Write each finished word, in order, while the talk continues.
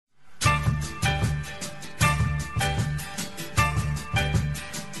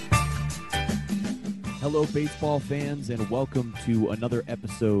Hello, baseball fans, and welcome to another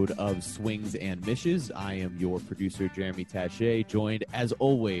episode of Swings and Mishes. I am your producer, Jeremy Taché, joined, as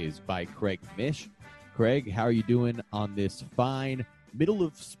always, by Craig Mish. Craig, how are you doing on this fine middle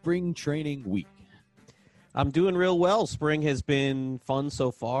of spring training week? I'm doing real well. Spring has been fun so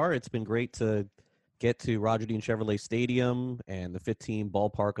far. It's been great to get to Roger Dean Chevrolet Stadium and the 15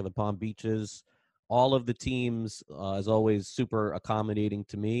 ballpark of the Palm Beaches. All of the teams, as always, super accommodating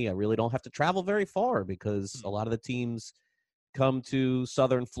to me. I really don't have to travel very far because a lot of the teams come to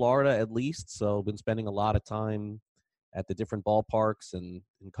Southern Florida at least. So I've been spending a lot of time at the different ballparks and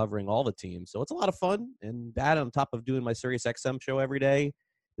covering all the teams. So it's a lot of fun. And that on top of doing my Sirius XM show every day,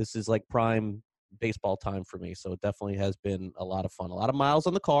 this is like prime baseball time for me. So it definitely has been a lot of fun. A lot of miles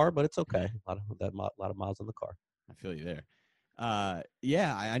on the car, but it's okay. A lot of miles on the car. I feel you there.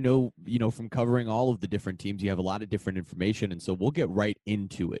 Yeah, I know, from covering all of the different teams, you have a lot of different information, and so we'll get right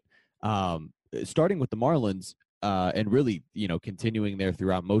into it. Starting with the Marlins, and really, continuing there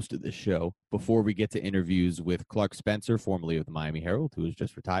throughout most of the show before we get to interviews with Clark Spencer, formerly of the Miami Herald, who has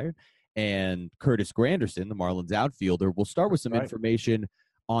just retired, and Curtis Granderson, the Marlins outfielder. We'll start with some information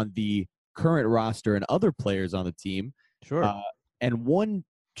on the current roster and other players on the team. Sure. And one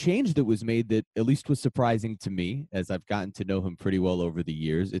change that was made that at least was surprising to me, as I've gotten to know him pretty well over the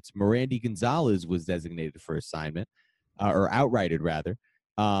years, it's Merandy Gonzalez was designated for assignment, or outrighted rather,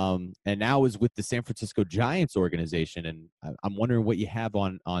 and now is with the San Francisco Giants organization. And I'm wondering what you have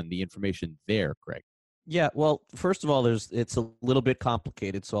on the information there, Greg. Yeah, well, first of all, it's a little bit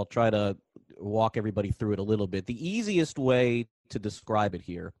complicated, so I'll try to walk everybody through it a little bit. The easiest way to describe it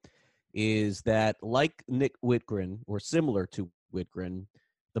here is that, like Nick Whitgren, or similar to Whitgren,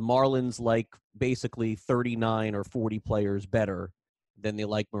 the Marlins like basically 39 or 40 players better than they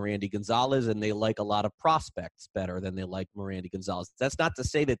like Merandy Gonzalez, and they like a lot of prospects better than they like Merandy Gonzalez. That's not to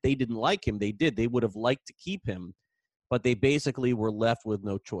say that they didn't like him. They did. They would have liked to keep him, but they basically were left with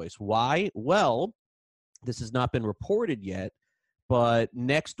no choice. Why? Well, this has not been reported yet, but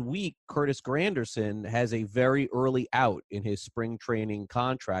next week, Curtis Granderson has a very early out in his spring training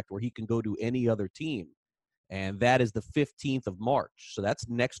contract where he can go to any other team. And that is the 15th of March. So that's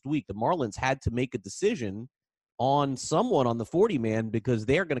next week. The Marlins had to make a decision on someone on the 40-man because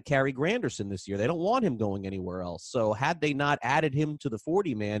they're going to carry Granderson this year. They don't want him going anywhere else. So had they not added him to the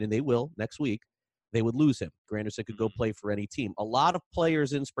 40-man, and they will next week, they would lose him. Granderson could go play for any team. A lot of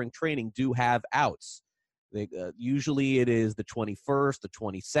players in spring training do have outs. Usually it is the 21st, the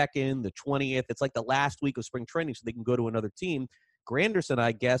 22nd, the 20th. It's like the last week of spring training so they can go to another team. Granderson,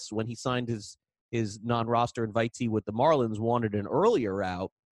 I guess, when he signed his non-roster invitee with the Marlins, wanted an earlier out.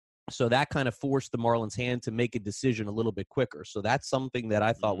 So that kind of forced the Marlins' hand to make a decision a little bit quicker. So that's something that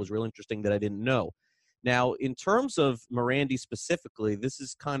I thought was real interesting that I didn't know. Now, in terms of Merandy specifically, this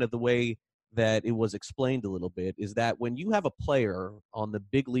is kind of the way that it was explained a little bit, is that when you have a player on the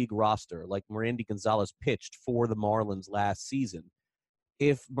big league roster, like Merandy Gonzalez pitched for the Marlins last season,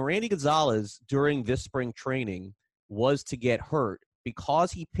 if Merandy Gonzalez during this spring training was to get hurt,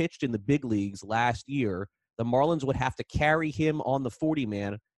 because he pitched in the big leagues last year, the Marlins would have to carry him on the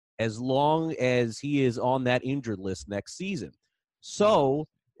 40-man as long as he is on that injured list next season. So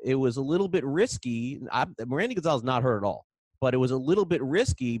it was a little bit risky. Merandy Gonzalez is not hurt at all, but it was a little bit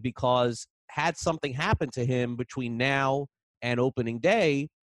risky because had something happened to him between now and opening day,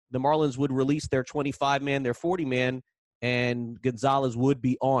 the Marlins would release their 25-man, their 40-man, and Gonzalez would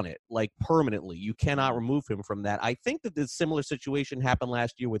be on it, like permanently. You cannot remove him from that. I think that this similar situation happened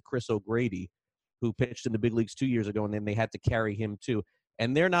last year with Chris O'Grady, who pitched in the big leagues 2 years ago, and then they had to carry him too.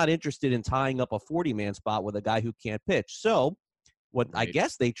 And they're not interested in tying up a 40-man spot with a guy who can't pitch. So what I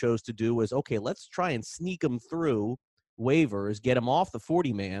guess they chose to do was, okay, let's try and sneak him through waivers, get him off the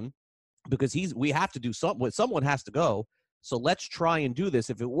 40-man, because we have to do something. Someone has to go. So let's try and do this.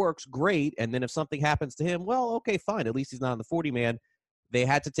 If it works, great. And then if something happens to him, well, okay, fine. At least he's not on the 40-man. They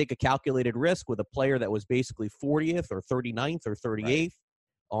had to take a calculated risk with a player that was basically 40th or 39th or 38th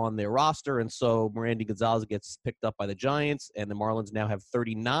on their roster. And so Merandy Gonzalez gets picked up by the Giants, and the Marlins now have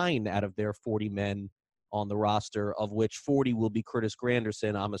 39 out of their 40 men on the roster, of which 40 will be Curtis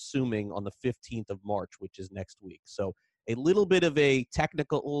Granderson, I'm assuming, on the 15th of March, which is next week. So a little bit of a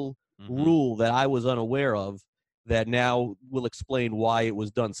technical rule that I was unaware of that now will explain why it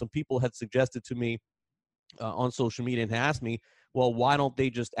was done. Some people had suggested to me on social media and asked me, well, why don't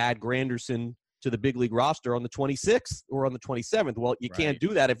they just add Granderson to the big league roster on the 26th or on the 27th? Well, you can't do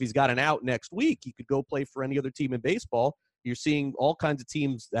that if he's got an out next week. He could go play for any other team in baseball. You're seeing all kinds of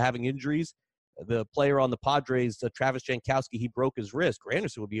teams having injuries. The player on the Padres, Travis Jankowski, he broke his wrist.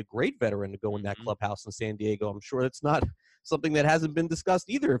 Granderson would be a great veteran to go in that clubhouse in San Diego. I'm sure that's not something that hasn't been discussed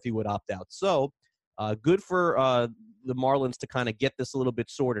either if he would opt out. So Good for the Marlins to kind of get this a little bit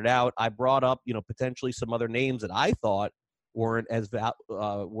sorted out. I brought up, potentially some other names that I thought weren't as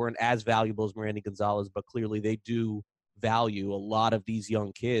valuable as Miranda Gonzalez, but clearly they do value a lot of these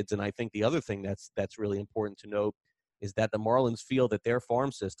young kids. And I think the other thing that's really important to note is that the Marlins feel that their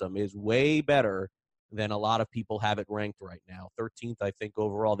farm system is way better than a lot of people have it ranked right now. 13th, I think,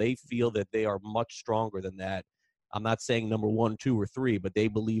 overall. They feel that they are much stronger than that. I'm not saying number 1, 2, or 3, but they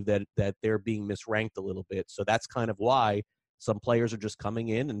believe that they're being misranked a little bit. So that's kind of why some players are just coming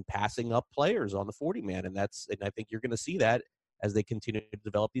in and passing up players on the 40-man. And I think you're going to see that as they continue to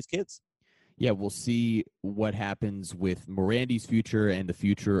develop these kids. Yeah, we'll see what happens with Morandy's future and the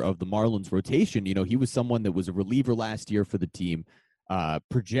future of the Marlins rotation. He was someone that was a reliever last year for the team.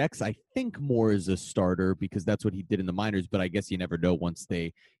 Projects, I think, more as a starter because that's what he did in the minors, but I guess you never know once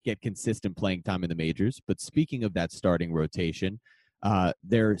they get consistent playing time in the majors. But speaking of that starting rotation,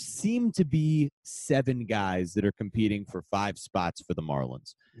 there seem to be 7 guys that are competing for 5 spots for the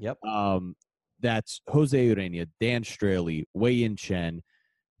Marlins. Yep. That's Jose Urena, Dan Straley, Wei-Yin Chen,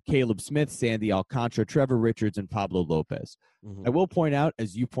 Caleb Smith, Sandy Alcantara, Trevor Richards, and Pablo Lopez. Mm-hmm. I will point out,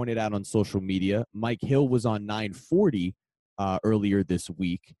 as you pointed out on social media, Mike Hill was on 940 earlier this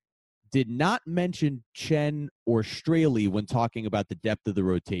week, did not mention Chen or Straley when talking about the depth of the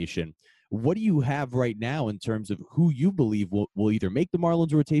rotation. What do you have right now in terms of who you believe will either make the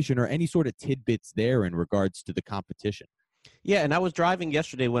Marlins rotation or any sort of tidbits there in regards to the competition? Yeah, and I was driving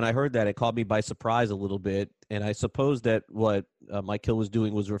yesterday when I heard that. It caught me by surprise a little bit, and I suppose that what Mike Hill was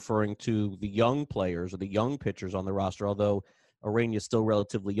doing was referring to the young players or the young pitchers on the roster, although Urena is still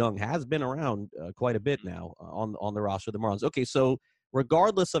relatively young, has been around quite a bit now on the roster of the Marlins. Okay, so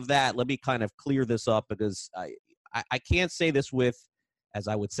regardless of that, let me kind of clear this up because I can't say this with, as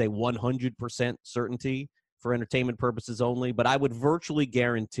I would say, 100% certainty for entertainment purposes only, but I would virtually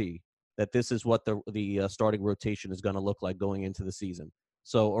guarantee that this is what the starting rotation is going to look like going into the season.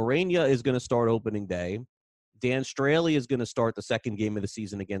 So Urena is going to start opening day. Dan Straley is going to start the second game of the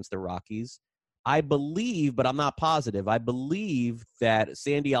season against the Rockies. I believe, but I'm not positive, I believe that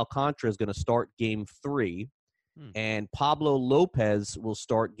Sandy Alcantara is going to start game 3, and Pablo Lopez will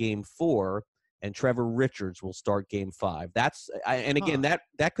start game 4, and Trevor Richards will start game 5.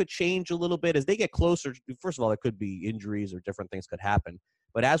 That could change a little bit as they get closer. First of all, there could be injuries or different things could happen.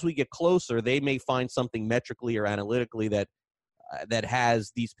 But as we get closer, they may find something metrically or analytically that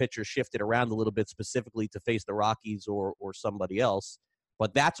has these pitchers shifted around a little bit specifically to face the Rockies or somebody else.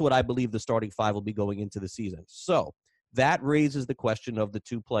 But that's what I believe the starting 5 will be going into the season. So that raises the question of the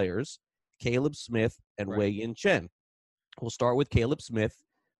 2 players, Caleb Smith and Wei-Yin Chen. We'll start with Caleb Smith,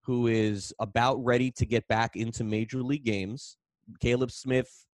 who is about ready to get back into major league games. Caleb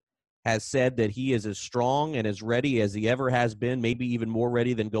Smith has said that he is as strong and as ready as he ever has been, maybe even more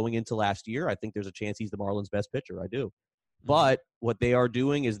ready than going into last year. I think there's a chance he's the Marlins' best pitcher. I do. But what they are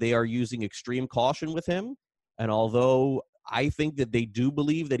doing is they are using extreme caution with him. And although I think that they do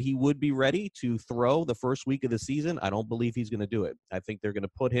believe that he would be ready to throw the first week of the season, I don't believe he's going to do it. I think they're going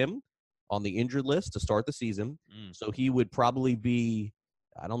to put him on the injured list to start the season. So he would probably be,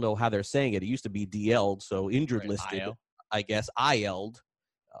 I don't know how they're saying it. It used to be DL'd, so injured listed, I guess, IL'd.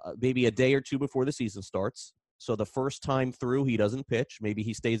 Maybe a day or 2 before the season starts. So the first time through, he doesn't pitch. Maybe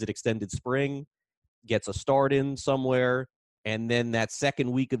he stays at extended spring, gets a start in somewhere, and then that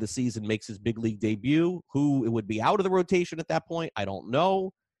second week of the season makes his big league debut. Who would be out of the rotation at that point, I don't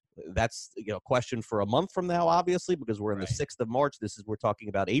know. That's a question for a month from now, obviously, because we're in the 6th of March. We're talking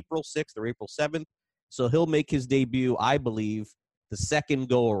about April 6th or April 7th. So he'll make his debut, I believe, the second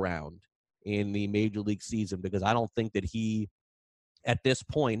go-around in the Major League season, because I don't think that he, at this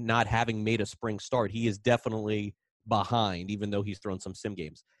point, not having made a spring start, he is definitely behind, even though he's thrown some sim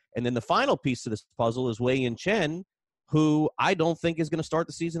games. And then the final piece to this puzzle is Wei-Yin Chen, who I don't think is going to start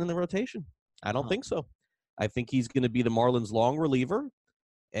the season in the rotation. I don't think so. I think he's going to be the Marlins' long reliever,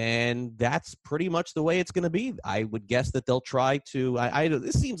 and that's pretty much the way it's going to be. I would guess that they'll try to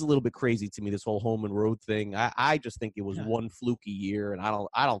this seems a little bit crazy to me, this whole home and road thing. I just think it was one fluky year, and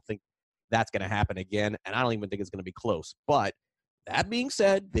I don't think that's going to happen again, and I don't even think it's going to be close. But that being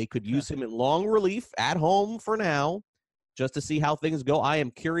said, they could use him in long relief at home for now, just to see how things go. I am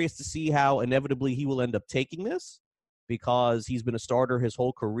curious to see how inevitably he will end up taking this, because he's been a starter his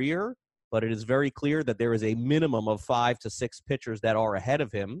whole career, but it is very clear that there is a minimum of 5 to 6 pitchers that are ahead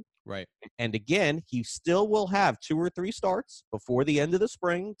of him. Right. And again, he still will have 2 or 3 starts before the end of the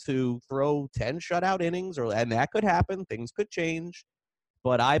spring to throw 10 shutout innings, and that could happen. Things could change.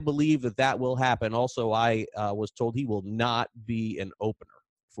 But I believe that will happen. Also, I was told he will not be an opener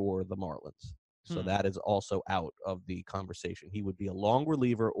for the Marlins. So that is also out of the conversation. He would be a long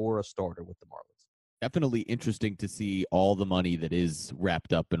reliever or a starter with the Marlins. Definitely interesting to see all the money that is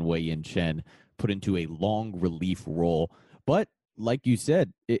wrapped up in Wei Yin Chen put into a long relief role. But like you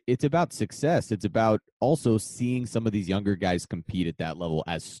said, it's about success. It's about also seeing some of these younger guys compete at that level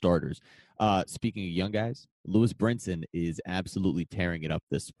as starters. Speaking of young guys, Lewis Brinson is absolutely tearing it up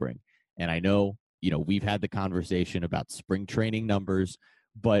this spring. And I know, we've had the conversation about spring training numbers,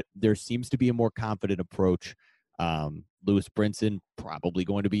 but there seems to be a more confident approach. Lewis Brinson probably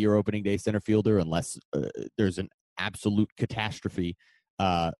going to be your opening day center fielder unless there's an absolute catastrophe.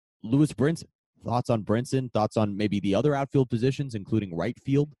 Lewis Brinson, thoughts on Brinson? Thoughts on maybe the other outfield positions, including right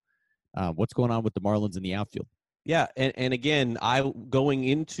field? What's going on with the Marlins in the outfield? Yeah, and again, going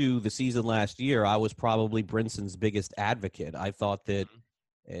into the season last year, I was probably Brinson's biggest advocate. I thought that,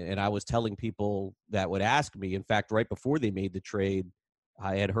 and I was telling people that would ask me. In fact, right before they made the trade,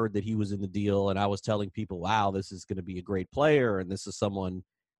 I had heard that he was in the deal, and I was telling people, wow, this is going to be a great player, and this is someone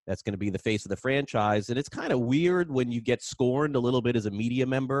that's going to be the face of the franchise. And it's kind of weird when you get scorned a little bit as a media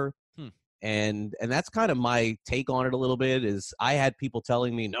member. And that's kind of my take on it a little bit. Is I had people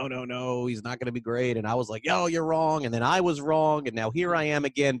telling me, no, he's not going to be great. And I was like, yo, you're wrong. And then I was wrong. And now here I am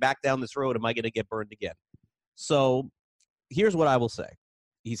again, back down this road. Am I going to get burned again? So here's what I will say.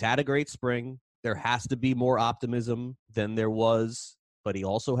 He's had a great spring. There has to be more optimism than there was, but he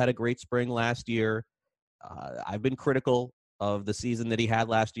also had a great spring last year. I've been critical of the season that he had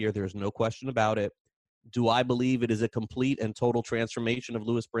last year. There's no question about it. Do I believe it is a complete and total transformation of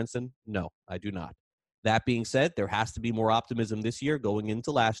Lewis Brinson? No, I do not. That being said, there has to be more optimism this year going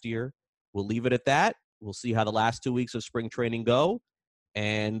into last year. We'll leave it at that. We'll see how the last 2 weeks of spring training go.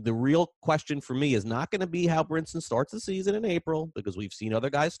 And the real question for me is not going to be how Brinson starts the season in April, because we've seen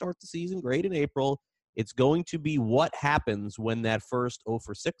other guys start the season great in April. It's going to be what happens when that first 0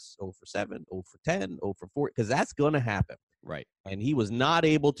 for 6, 0 for 7, 0 for 10, 0 for 4, because that's going to happen. Right. And he was not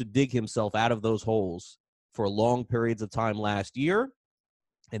able to dig himself out of those holes for long periods of time last year.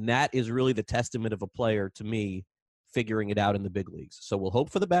 And that is really the testament of a player, to me, figuring it out in the big leagues. So we'll hope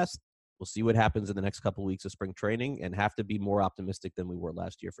for the best. We'll see what happens in the next couple of weeks of spring training and have to be more optimistic than we were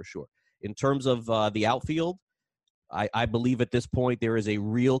last year for sure. In terms of the outfield, I believe at this point there is a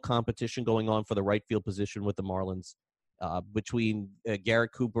real competition going on for the right field position with the Marlins between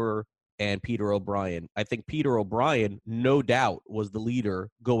Garrett Cooper and Peter O'Brien. I think Peter O'Brien, no doubt, was the leader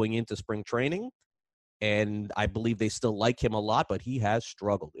going into spring training, and I believe they still like him a lot, but he has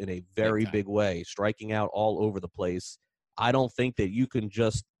struggled in a very big way, striking out all over the place. I don't think that you can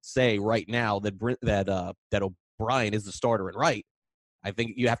just say right now that O'Brien is the starter in right. I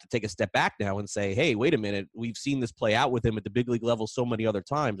think you have to take a step back now and say, hey, wait a minute, we've seen this play out with him at the big league level so many other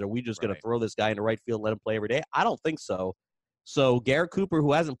times. Are we just going to throw this guy into right field and let him play every day? I don't think so. So Garrett Cooper,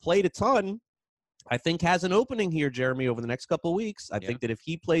 who hasn't played a ton, I think has an opening here, Jeremy, over the next couple of weeks. I think that if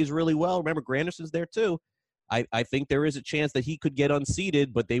he plays really well, remember Granderson's there too, I think there is a chance that he could get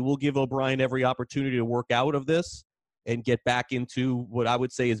unseated, but they will give O'Brien every opportunity to work out of this and get back into what I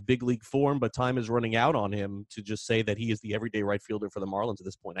would say is big league form, but time is running out on him to just say that he is the everyday right fielder for the Marlins at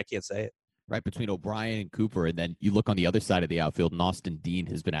this point. I can't say it. Right between O'Brien and Cooper, and then you look on the other side of the outfield, and Austin Dean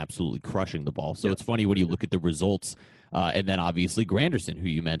has been absolutely crushing the ball. So it's funny when you look at the results, and then obviously Granderson, who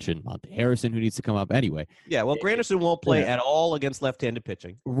you mentioned, Monte Harrison, who needs to come up anyway. Yeah, well, Granderson won't play at all against left-handed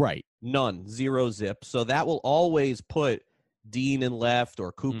pitching. Right. None. 0 zip. So that will always put Dean in left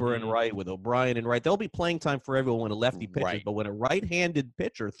or Cooper in right with O'Brien in right. There'll be playing time for everyone when a lefty pitcher, but when a right-handed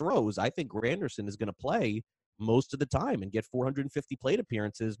pitcher throws, I think Granderson is going to play most of the time and get 450 plate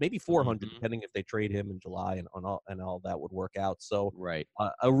appearances, maybe 400, depending if they trade him in July and all that would work out. So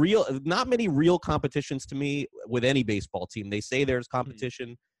not many real competitions to me with any baseball team. They say there's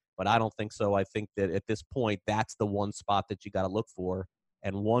competition, but I don't think so. I think that at this point, that's the one spot that you got to look for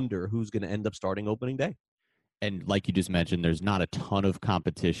and wonder who's going to end up starting opening day. And like you just mentioned, there's not a ton of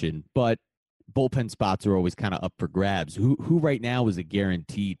competition, but bullpen spots are always kind of up for grabs. Who right now is a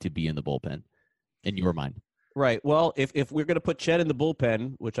guarantee to be in the bullpen in your mind? Right. Well, if we're going to put Chet in the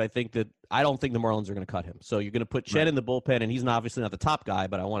bullpen, which I don't think the Marlins are going to cut him. So you're going to put Chet in the bullpen, and he's obviously not the top guy,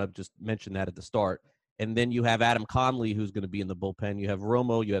 but I want to just mention that at the start. And then you have Adam Conley, who's going to be in the bullpen. You have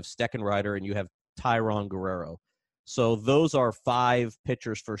Romo, you have Steckenrider, and you have Tyron Guerrero. So those are 5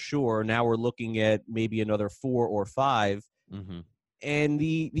 pitchers for sure. Now we're looking at maybe another 4 or 5. And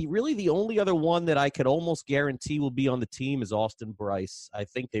the only other one that I could almost guarantee will be on the team is Austin Bryce. I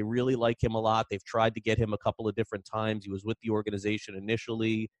think they really like him a lot. They've tried to get him a couple of different times. He was with the organization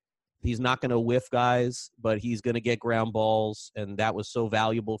initially. He's not going to whiff guys, but he's going to get ground balls, and that was so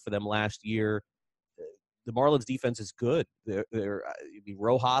valuable for them last year. The Marlins defense is good. They're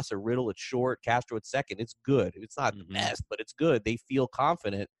Rojas or Riddle at short, Castro at second. It's good. It's not the best, but it's good. They feel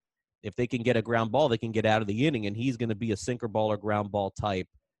confident. if they can get a ground ball, they can get out of the inning, and he's going to be a sinker ball or ground ball type,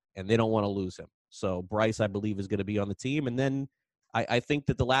 and they don't want to lose him. So Bryce, I believe, is going to be on the team. And then I think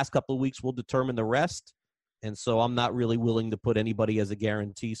that the last couple of weeks will determine the rest. And so I'm not really willing to put anybody as a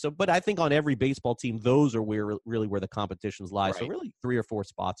guarantee. So, but I think on every baseball team, those are where the competitions lie. Right. So really 3 or 4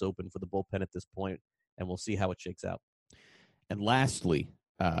 spots open for the bullpen at this point, and we'll see how it shakes out. And lastly,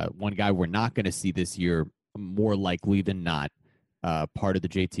 one guy we're not going to see this year, more likely than not, part of the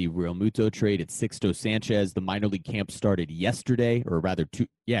JT Realmuto trade. It's Sixto Sanchez. The minor league camp started yesterday, or rather,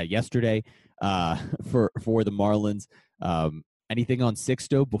 yesterday for the Marlins. Anything on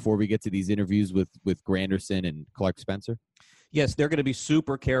Sixto before we get to these interviews with Granderson and Clark Spencer? Yes, they're going to be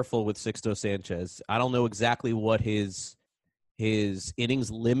super careful with Sixto Sanchez. I don't know exactly what his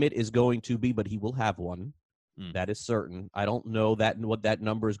innings limit is going to be, but he will have one. That is certain. I don't know what that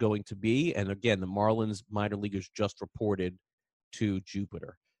number is going to be. And again, the Marlins minor leaguers just reported to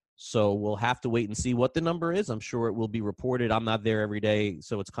Jupiter. So we'll have to wait and see what the number is. I'm sure it will be reported. I'm not there every day,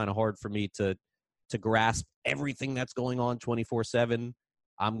 so it's kind of hard for me to grasp everything that's going on 24/7.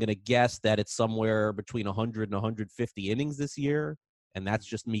 I'm going to guess that it's somewhere between 100 and 150 innings this year, and that's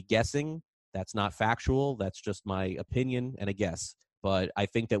just me guessing. That's not factual. That's just my opinion and a guess. But I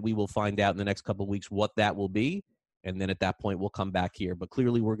think that we will find out in the next couple of weeks what that will be, and then at that point we'll come back here. But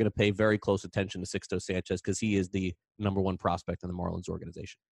clearly we're going to pay very close attention to Sixto Sanchez because he is the number 1 prospect in the Marlins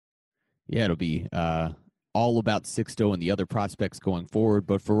organization. Yeah, it'll be all about Sixto and the other prospects going forward.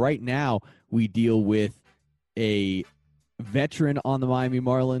 But for right now, we deal with a veteran on the Miami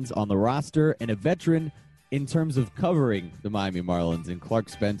Marlins on the roster and a veteran in terms of covering the Miami Marlins and Clark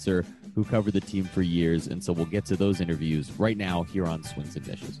Spencer, who covered the team for years. And so we'll get to those interviews right now here on Swings and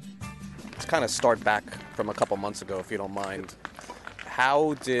Dishes. Let's kind of start back from a couple months ago, if you don't mind.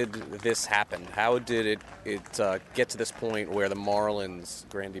 How did this happen? How did it get to this point where the Marlins,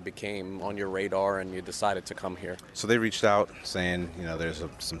 Grandy, became on your radar and you decided to come here? So they reached out saying, there's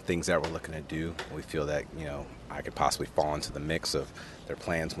some things that we're looking to do. We feel that, I could possibly fall into the mix of their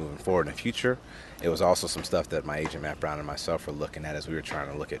plans moving forward in the future. It was also some stuff that my agent, Matt Brown, and myself were looking at as we were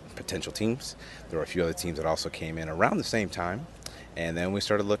trying to look at potential teams. There were a few other teams that also came in around the same time. And then we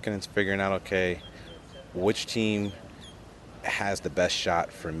started looking and figuring out, okay, which team has the best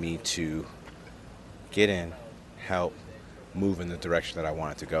shot for me to get in, help move in the direction that I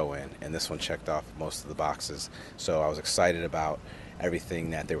wanted to go in. And this one checked off most of the boxes. So I was excited about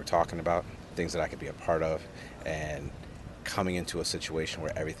everything that they were talking about, things that I could be a part of, and coming into a situation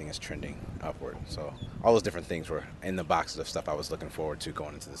where everything is trending upward. So all those different things were in the boxes of stuff I was looking forward to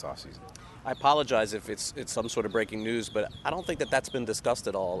going into this offseason. I apologize if it's some sort of breaking news, but I don't think that's been discussed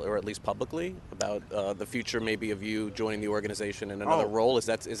at all, or at least publicly, about the future maybe of you joining the organization in another role. Does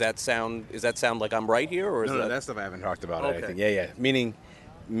that sound like I'm right here, or is no, that stuff I haven't talked about. Okay. Or anything. Yeah. Meaning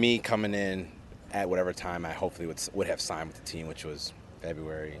me coming in at whatever time I hopefully would have signed with the team, which was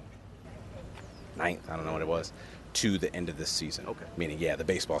February 9th. I don't know what it was. To the end of this season. Okay. Meaning, the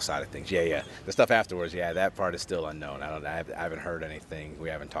baseball side of things. Yeah. The stuff afterwards, that part is still unknown. I haven't heard anything. We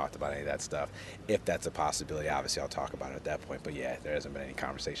haven't talked about any of that stuff. If that's a possibility, obviously I'll talk about it at that point. But there hasn't been any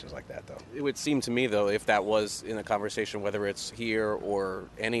conversations like that, though. It would seem to me, though, if that was in a conversation, whether it's here or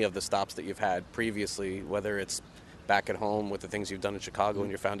any of the stops that you've had previously, whether it's back at home with the things you've done in Chicago and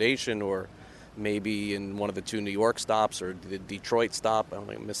your foundation, or maybe in one of the 2 New York stops or the Detroit stop. I don't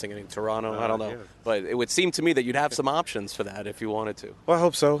think I'm missing any. Toronto. I don't know. Yeah. But it would seem to me that you'd have some options for that if you wanted to. Well, I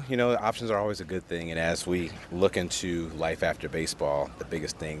hope so. Options are always a good thing. And as we look into life after baseball, the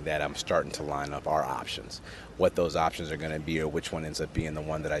biggest thing that I'm starting to line up are options. What those options are going to be, or which one ends up being the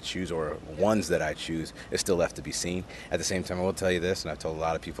one that I choose, or ones that I choose, is still left to be seen. At the same time, I will tell you this, and I've told a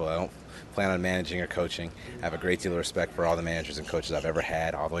lot of people, I don't plan on managing or coaching. I have a great deal of respect for all the managers and coaches I've ever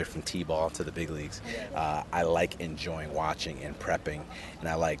had, all the way from T-ball to the big leagues. I like enjoying watching and prepping, and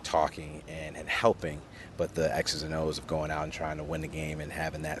I like talking and helping, but the X's and O's of going out and trying to win the game and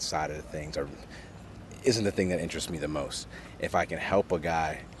having that side of the things isn't the thing that interests me the most. If I can help a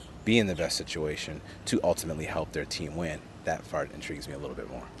guy be in the best situation to ultimately help their team win, that part intrigues me a little bit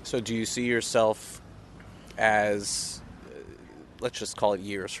more. So do you see yourself as, let's just call it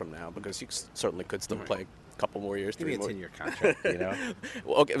years from now, because you certainly could still play a couple more years. Give me a 10-year contract,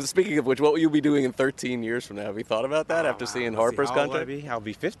 Well, okay, speaking of which, what will you be doing in 13 years from now? Have you thought about that after seeing Harper's contract? I'll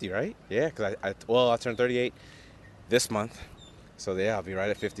be 50, right? Yeah, because I'll turn 38 this month. So yeah, I'll be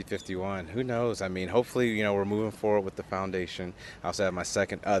right at 50-51. Who knows? I mean, hopefully, we're moving forward with the foundation. I also have my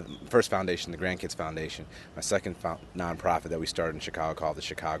first foundation, the Grandkids Foundation, my second nonprofit that we started in Chicago called the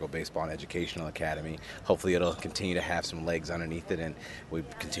Chicago Baseball and Educational Academy. Hopefully, it'll continue to have some legs underneath it, and we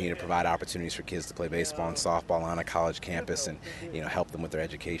continue to provide opportunities for kids to play baseball and softball on a college campus, and help them with their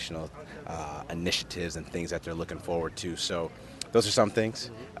educational initiatives and things that they're looking forward to. So, those are some things.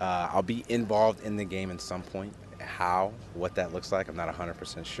 I'll be involved in the game at some point. What that looks like, I'm not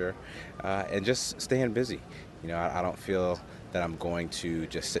 100% sure. And just staying busy. I don't feel that I'm going to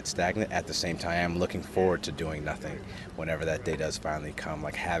just sit stagnant. At the same time, I'm looking forward to doing nothing whenever that day does finally come,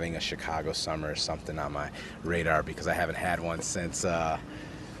 like having a Chicago summer or something on my radar, because I haven't had one since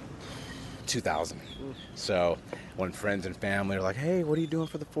 2000. So when friends and family are like, hey, what are you doing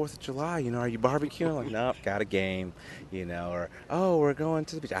for the 4th of July? Are you barbecuing? I'm like, nope, got a game, or, oh, we're going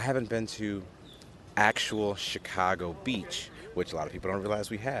to the beach. I haven't been to actual Chicago beach, which a lot of people don't realize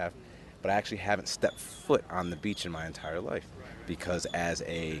we have, but I actually haven't stepped foot on the beach in my entire life, because as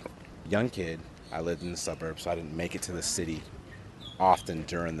a young kid, I lived in the suburbs, so I didn't make it to the city often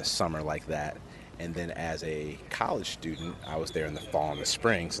during the summer like that. And then as a college student, I was there in the fall and the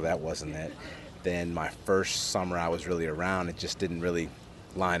spring, so that wasn't it. Then my first summer I was really around, it just didn't really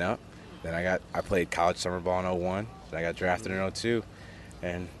line up. Then I played college summer ball in 01, then I got drafted in 02,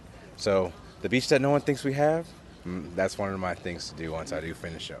 and so the beach that no one thinks we have, that's one of my things to do once I do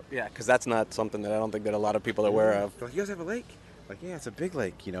finish up. Yeah, because that's not something that I don't think that a lot of people are aware of. Like, you guys have a lake? Like, yeah, it's a big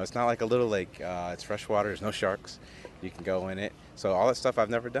lake. It's not like a little lake. It's freshwater. There's no sharks. You can go in it. So all that stuff I've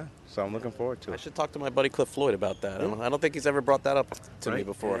never done. So I'm looking forward to it. I should talk to my buddy Cliff Floyd about that. I don't think he's ever brought that up to me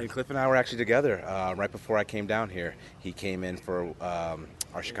before. And Cliff and I were actually together right before I came down here. He came in for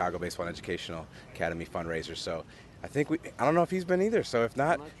our Chicago Baseball and Educational Academy fundraiser. So I don't know if he's been either. So if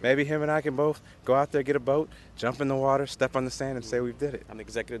not, maybe him and I can both go out there, get a boat, jump in the water, step on the sand, and say we did it. I'm the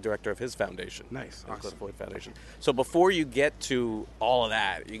executive director of his foundation. Nice. The Awesome. Cliff Floyd Foundation. So before you get to all of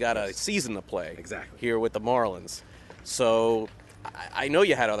that, you got a season to play. Exactly. Here with the Marlins. So I know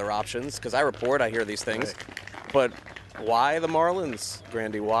you had other options, because I hear these things. Right. But why the Marlins,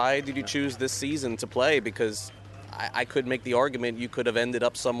 Grandy? Why did you choose this season to play? Because I could make the argument you could have ended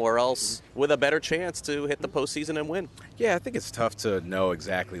up somewhere else with a better chance to hit the postseason and win. Yeah, I think it's tough to know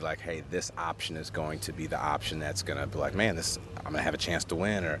exactly, like, hey, this option is going to be the option that's going to be like, man, I'm going to have a chance to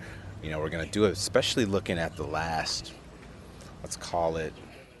win, or, we're going to do it, especially looking at the last, let's call it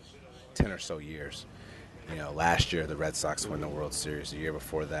 10 or so years. Last year the Red Sox won the World Series. The year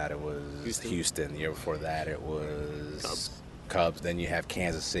before that it was Houston. The year before that it was Cubs. Then you have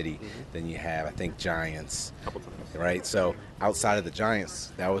Kansas City. Then you have, I think, Giants. Right? So outside of the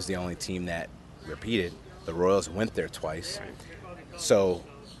Giants, that was the only team that repeated. The Royals went there twice. So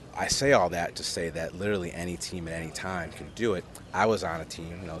I say all that to say that literally any team at any time can do it. I was on a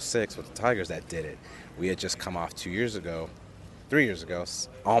team in 06 with the Tigers that did it. We had just come off 3 years ago,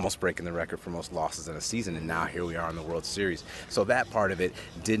 almost breaking the record for most losses in a season, and now here we are in the World Series. So that part of it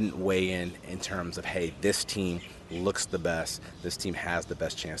didn't weigh in terms of, hey, this team looks the best, this team has the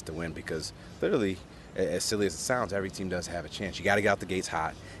best chance to win, because literally, as silly as it sounds, every team does have a chance. You got to get out the gates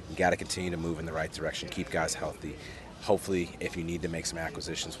hot. You got to continue to move in the right direction, keep guys healthy. Hopefully, if you need to make some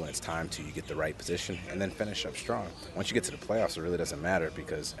acquisitions when it's time to, you get the right position, and then finish up strong. Once you get to the playoffs, it really doesn't matter,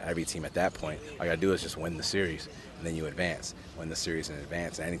 because every team at that point, all you got to do is just win the series, and then you advance. Win the series and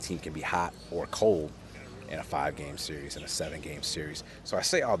advance. And any team can be hot or cold in a 5-game series, in a 7-game series. So I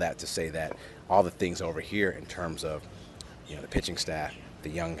say all that to say that all the things over here in terms of, the pitching staff, the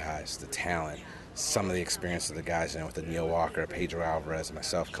young guys, the talent, some of the experience of the guys with the Neil Walker, Pedro Alvarez, and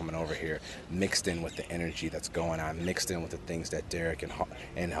myself coming over here, mixed in with the energy that's going on, mixed in with the things that Derek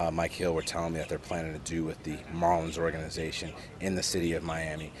and Mike Hill were telling me that they're planning to do with the Marlins organization in the city of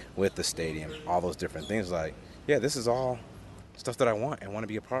Miami, with the stadium, all those different things. Like, yeah, this is all stuff that I want and want to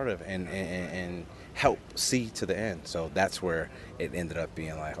be a part of and help see to the end. So that's where it ended up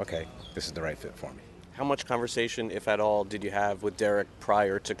being like, okay, this is the right fit for me. How much conversation, if at all, did you have with Derek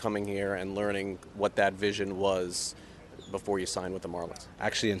prior to coming here and learning what that vision was before you signed with the Marlins?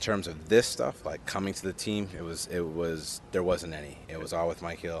 Actually, in terms of this stuff, like coming to the team, there wasn't any. It was all with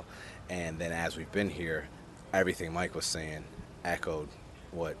Mike Hill. And then as we've been here, everything Mike was saying echoed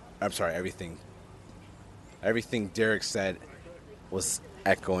everything Derek said was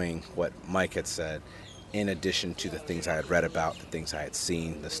echoing what Mike had said, in addition to the things I had read about, the things I had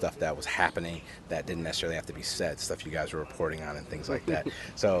seen, the stuff that was happening that didn't necessarily have to be said, stuff you guys were reporting on and things like that.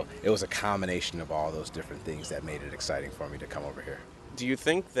 So it was a combination of all those different things that made it exciting for me to come over here. Do you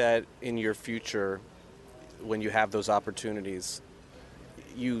think that in your future, when you have those opportunities,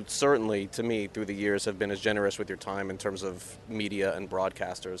 you certainly, to me, through the years, have been as generous with your time in terms of media and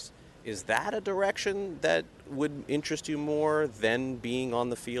broadcasters. Is that a direction that would interest you more than being on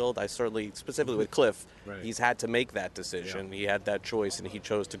the field? I certainly, specifically with Cliff, he's had to make that decision. Yeah. He had that choice, and he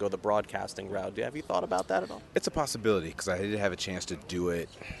chose to go the broadcasting route. Have you thought about that at all? It's a possibility, because I did have a chance to do it,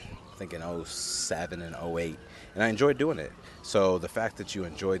 I think, in 07 and 08, and I enjoyed doing it. So the fact that you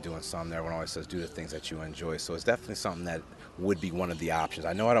enjoy doing something, everyone always says do the things that you enjoy. So it's definitely something that would be one of the options.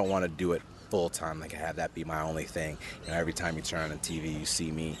 I know I don't want to do it full time, like have that be my only thing. You know, every time you turn on the TV, you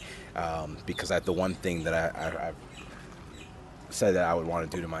see me, because the one thing that I've said that I would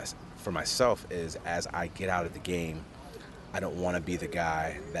want to do for myself is, as I get out of the game, I don't want to be the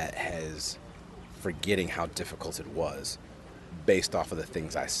guy that has forgetting how difficult it was based off of the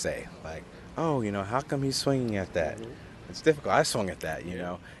things I say. Like, oh, you know, how come he's swinging at that? It's difficult. I swung at that, you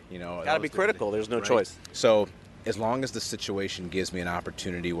know. Got to be critical. There's no choice. So as long as the situation gives me an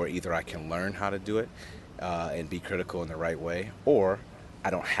opportunity where either I can learn how to do it and be critical in the right way, or I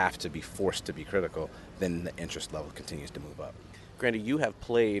don't have to be forced to be critical, then the interest level continues to move up. Grandy, you have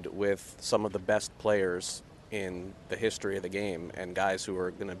played with some of the best players in the history of the game, and guys who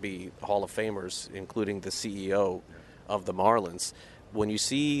are going to be Hall of Famers, including the CEO of the Marlins. When you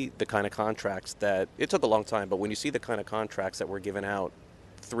see the kind of contracts that, it took a long time, but when you see the kind of contracts that were given out,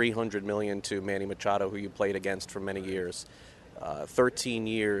 $300 million to Manny Machado, who you played against for many years, 13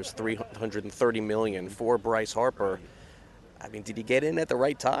 years, $330 million for Bryce Harper. I mean, did he get in at the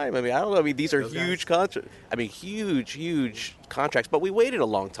right time? I mean, I don't know. I mean, these are huge contracts. I mean, huge contracts. But we waited a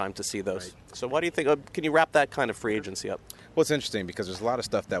long time to see those. Right. So what do you think? Can you wrap that kind of free agency up? Well, it's interesting because there's a lot of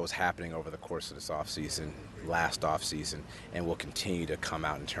stuff that was happening over the course of this offseason, last offseason, and will continue to come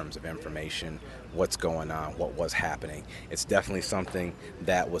out in terms of information, what's going on, what was happening. It's definitely something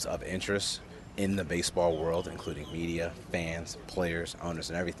that was of interest in the baseball world, including media, fans, players, owners,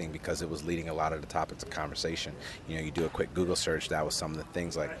 and everything, because it was leading a lot of the topics of conversation. You know, you do a quick Google search, that was some of the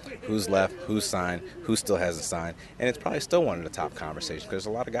things like who's left, who's signed, who still hasn't signed, and it's probably still one of the top conversations because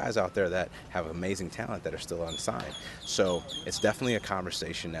there's a lot of guys out there that have amazing talent that are still unsigned. So it's definitely a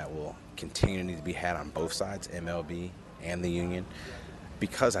conversation that will continue to need to be had on both sides, MLB and the union,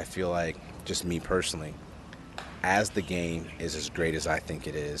 because I feel like, just me personally, as the game is as great as I think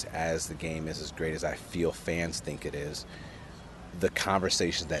it is, as the game is as great as I feel fans think it is, the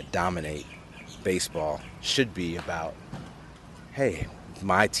conversations that dominate baseball should be about, hey,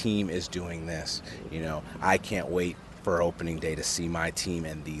 my team is doing this. You know, I can't wait for opening day to see my team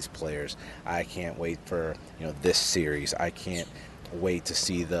and these players. I can't wait for, you know, this series. I can't wait to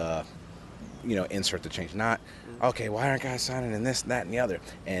see the, you know, insert the change. Not, okay, why aren't guys signing in this, that, and the other?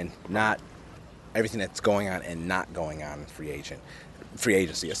 And not everything that's going on and not going on in free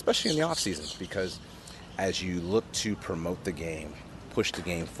agency, especially in the offseason, because as you look to promote the game, push the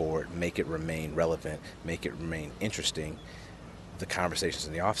game forward, make it remain relevant, make it remain interesting, the conversations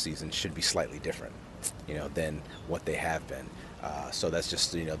in the offseason should be slightly different, you know, than what they have been. So that's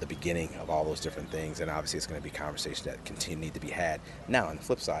just, you know, the beginning of all those different things, and obviously it's going to be conversations that continue to be had. Now, on the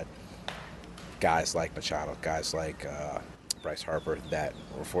flip side, guys like Machado, guys like Bryce Harper that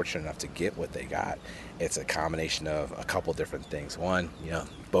were fortunate enough to get what they got, it's a combination of a couple different things. One, you know,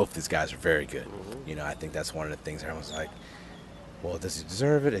 both these guys are very good. You know, I think that's one of the things everyone's like, well, does he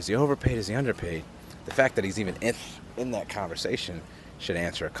deserve it? Is he overpaid? Is he underpaid? The fact that he's even in that conversation should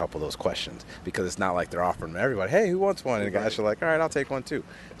answer a couple of those questions, because it's not like they're offering everybody, hey, who wants one? And the guys are like, all right, I'll take one too.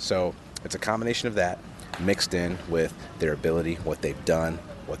 So it's a combination of that mixed in with their ability, what they've done,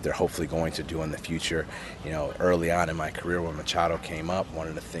 what they're hopefully going to do in the future. You know, early on in my career when Machado came up, one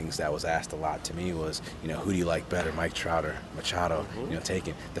of the things that was asked a lot to me was, you know, who do you like better, Mike Trout or Machado? You know,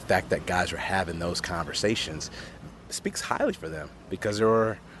 taking the fact that guys are having those conversations speaks highly for them, because there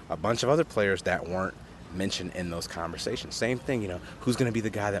were a bunch of other players that weren't mentioned in those conversations. Same thing, you know, who's going to be the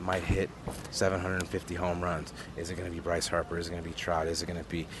guy that might hit 750 home runs? Is it going to be Bryce Harper? Is it going to be Trout? Is it going to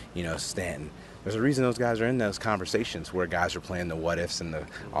be, you know, Stanton? There's a reason those guys are in those conversations where guys are playing the what ifs and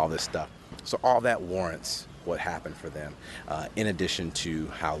all this stuff. So all that warrants what happened for them, in addition to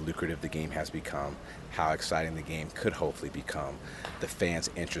how lucrative the game has become, how exciting the game could hopefully become, the fans'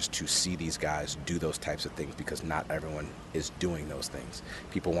 interest to see these guys do those types of things, because not everyone is doing those things.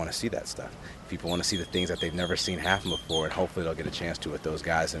 People want to see that stuff. People want to see the things that they've never seen happen before, and hopefully they'll get a chance to with those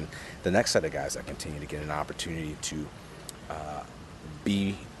guys and the next set of guys that continue to get an opportunity to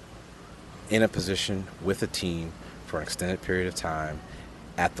be in a position with a team for an extended period of time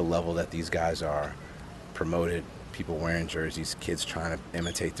at the level that these guys are, promoted, people wearing jerseys, kids trying to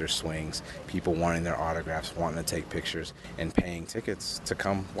imitate their swings, people wanting their autographs, wanting to take pictures, and paying tickets to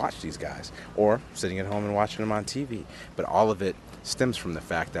come watch these guys, or sitting at home and watching them on TV. But all of it stems from the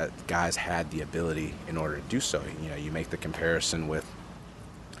fact that guys had the ability in order to do so. You know, you make the comparison with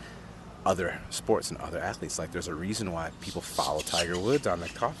other sports and other athletes. Like, there's a reason why people follow Tiger Woods on the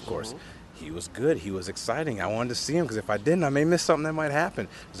golf course. He was good. He was exciting. I wanted to see him because if I didn't, I may miss something that might happen.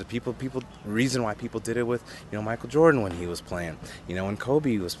 There's a reason why people did it with, Michael Jordan when he was playing, when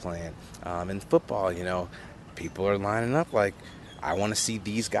Kobe was playing. In football, people are lining up like, I want to see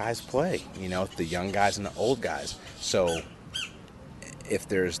these guys play, the young guys and the old guys. So if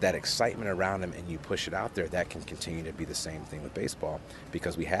there's that excitement around them and you push it out there, that can continue to be the same thing with baseball,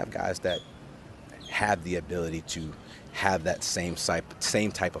 because we have guys that have the ability to have that same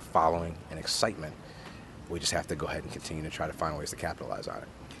type of following and excitement. We just have to go ahead and continue to try to find ways to capitalize on it.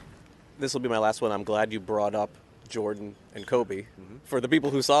 This will be my last one. I'm glad you brought up Jordan and Kobe for the people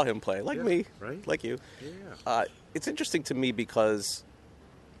who saw him play, like me, right? like you. Yeah. It's interesting to me because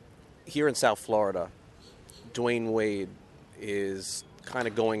here in South Florida, Dwayne Wade is kind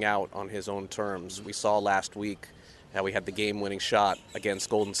of going out on his own terms. We saw last week how he had the game-winning shot against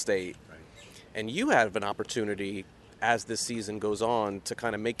Golden State. Right. And you have an opportunity as this season goes on to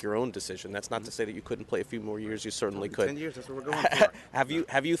kind of make your own decision. That's not to say that you couldn't play a few more years. You certainly could. 10 years, that's what we're going for.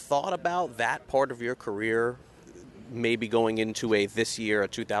 Have you thought about that part of your career, maybe going into this year, a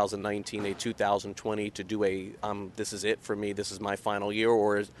 2019, a 2020, to do this is it for me, this is my final year,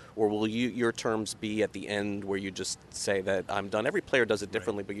 or will your terms be at the end where you just say that I'm done? Every player does it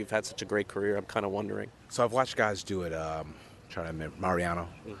differently, but you've had such a great career. I'm kind of wondering. So I've watched guys do it. Trying to remember Mariano,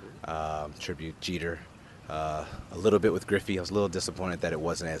 tribute Jeter. A little bit with Griffey. I was a little disappointed that it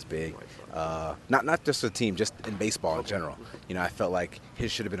wasn't as big. Not just the team, just in baseball in general. I felt like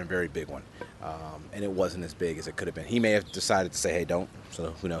his should have been a very big one, and it wasn't as big as it could have been. He may have decided to say, "Hey, don't."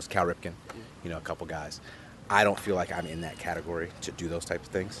 So who knows? Cal Ripken, a couple guys. I don't feel like I'm in that category to do those types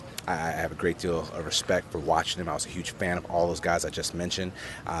of things. I have a great deal of respect for watching them. I was a huge fan of all those guys I just mentioned.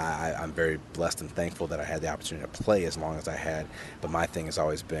 I'm very blessed and thankful that I had the opportunity to play as long as I had. But my thing has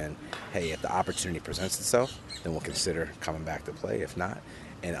always been, hey, if the opportunity presents itself, then we'll consider coming back to play. If not,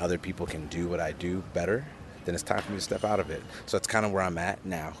 and other people can do what I do better, then it's time for me to step out of it. So it's kind of where I'm at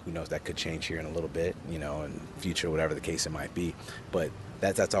now. Who knows, that could change here in a little bit, in future, whatever the case it might be. But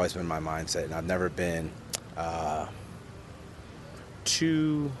that's always been my mindset, and I've never been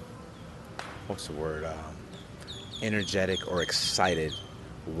too, energetic or excited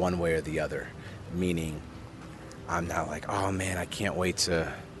one way or the other. Meaning, I'm not like, oh man, I can't wait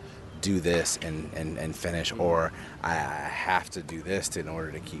to do this and finish, or I have to do this in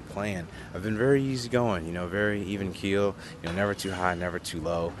order to keep playing. I've been very easygoing, very even keel, never too high, never too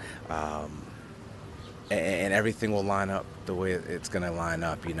low. And everything will line up the way it's going to line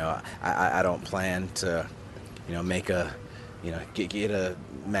up. I don't plan to, make get a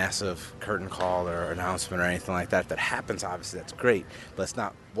massive curtain call or announcement or anything like that. If that happens, obviously that's great, but it's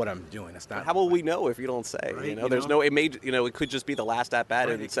not what I'm doing. It's not. How will we know if you don't say? Right, there's no. It may. It could just be the last at bat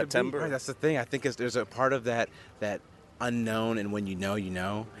in September. Right, that's the thing. I think there's a part of that unknown, and when you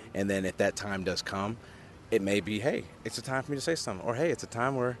know, and then if that time does come, it may be, hey, it's a time for me to say something, or hey, it's a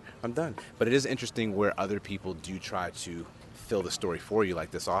time where I'm done. But it is interesting where other people do try to fill the story for you.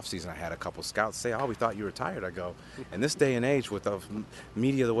 Like this offseason, I had a couple scouts say, oh, we thought you were retired. I go, in this day and age with the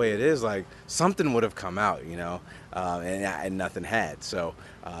media the way it is, like something would have come out, and nothing had. So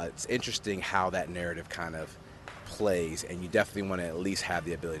it's interesting how that narrative kind of plays, and you definitely want to at least have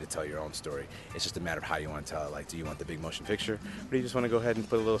the ability to tell your own story. It's just a matter of how you want to tell it. Like, do you want the big motion picture, or do you just want to go ahead and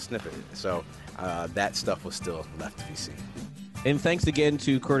put a little snippet? So that stuff was still left to be seen. And thanks again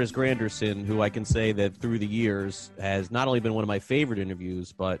to Curtis Granderson, who I can say that through the years has not only been one of my favorite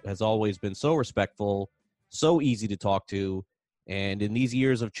interviews, but has always been so respectful, so easy to talk to. And in these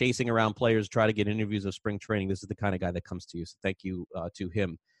years of chasing around players, try to get interviews of spring training, this is the kind of guy that comes to you. So thank you to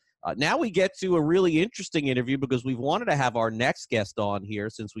him. Now we get to a really interesting interview because we've wanted to have our next guest on here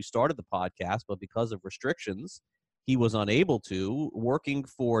since we started the podcast, but because of restrictions, he was unable to, working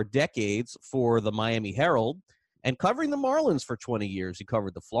for decades for the Miami Herald and covering the Marlins for 20 years. He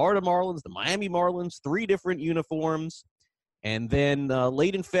covered the Florida Marlins, the Miami Marlins, 3 different uniforms, and then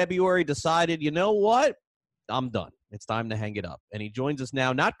late in February decided, you know what, I'm done. It's time to hang it up. And he joins us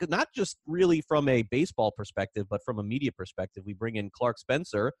now, not just really from a baseball perspective, but from a media perspective. We bring in Clark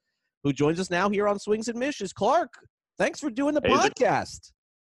Spencer, who joins us now here on Swings and Mishes. Clark, thanks for doing the podcast.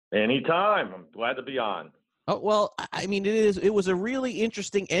 Anytime. I'm glad to be on. Oh, well, I mean, it was a really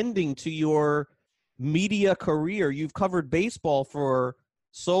interesting ending to your media career. You've covered baseball for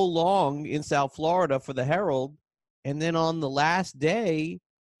so long in South Florida for the Herald, and then on the last day,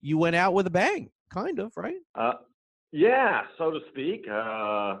 you went out with a bang, kind of, right? Yeah, so to speak,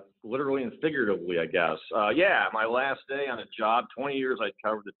 literally and figuratively, I guess. Yeah, my last day on a job, 20 years I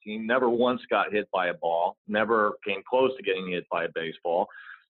covered the team, never once got hit by a ball, never came close to getting hit by a baseball.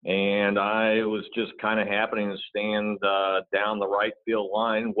 And I was just kind of happening to stand down the right field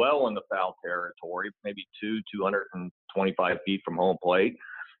line, well in the foul territory, maybe 225 feet from home plate.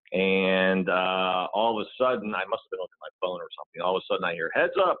 And all of a sudden, I must have been looking at my phone or something. All of a sudden, I hear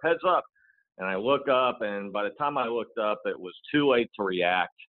heads up, heads up. And I look up, and by the time I looked up, it was too late to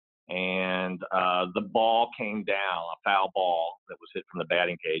react. And the ball came down, a foul ball that was hit from the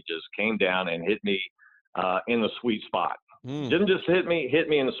batting cages, came down and hit me in the sweet spot. Didn't just hit me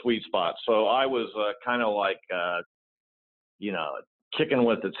in the sweet spot. So I was kind of like, chicken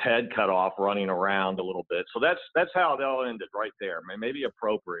with its head cut off, running around a little bit. So that's how it all ended right there. Maybe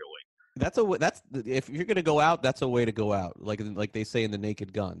appropriately. If you're going to go out, that's a way to go out. Like they say in The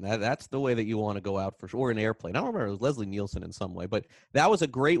Naked Gun, that's the way that you want to go out for sure. Or an airplane. I don't remember, it was Leslie Nielsen in some way, but that was a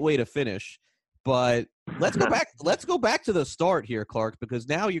great way to finish. But let's go back. Let's go back to the start here, Clark, because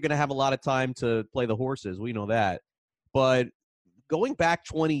now you're going to have a lot of time to play the horses. We know that. But going back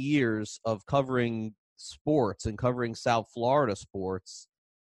 20 years of covering sports and covering South Florida sports,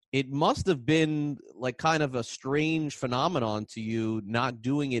 it must have been like kind of a strange phenomenon to you not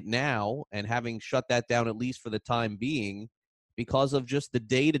doing it now and having shut that down at least for the time being because of just the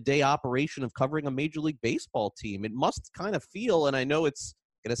day-to-day operation of covering a Major League Baseball team. It must kind of feel, and I know it's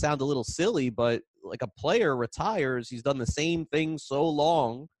going to sound a little silly, but like a player retires, he's done the same thing so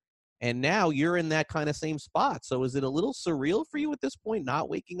long, and now you're in that kind of same spot. So is it a little surreal for you at this point, not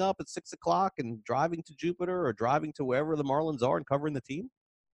waking up at 6 o'clock and driving to Jupiter or driving to wherever the Marlins are and covering the team?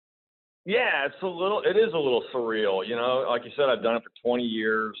 Yeah, it is a little surreal. Like you said, I've done it for 20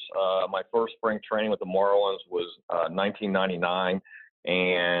 years. My first spring training with the Marlins was 1999.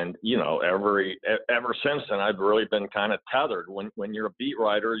 And, ever since then, I've really been kind of tethered. When you're a beat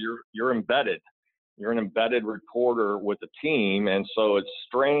writer, you're embedded. You're an embedded reporter with the team. And so it's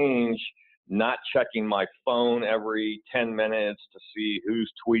strange not checking my phone every 10 minutes to see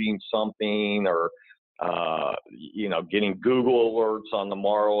who's tweeting something or, getting Google alerts on the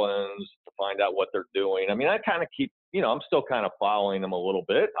Marlins to find out what they're doing. I mean, I kind of keep, I'm still kind of following them a little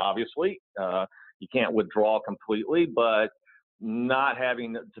bit, obviously. You can't withdraw completely, but not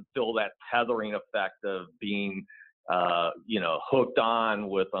having to feel that tethering effect of being, hooked on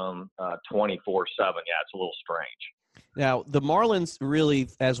with them 24/7. Yeah, it's a little strange. Now, the Marlins really,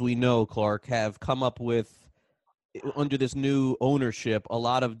 as we know, Clark, have come up with, under this new ownership, a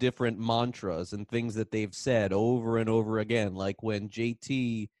lot of different mantras and things that they've said over and over again. Like when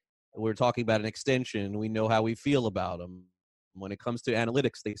JT, we're talking about an extension, we know how we feel about him. When it comes to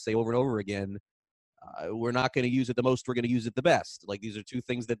analytics, they say over and over again, we're not going to use it the most, we're going to use it the best. Like these are two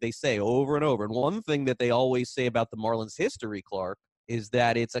things that they say over and over. And one thing that they always say about the Marlins history, Clark, is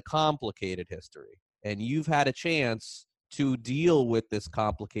that it's a complicated history. And you've had a chance to deal with this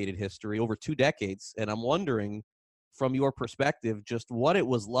complicated history over 2 decades. And I'm wondering, from your perspective, just what it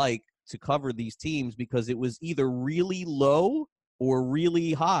was like to cover these teams, because it was either really low or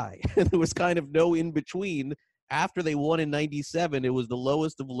really high. There was kind of no in between. After they won in 97, it was the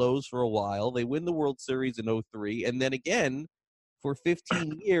lowest of lows for a while. They win the World Series in 03. And then again, for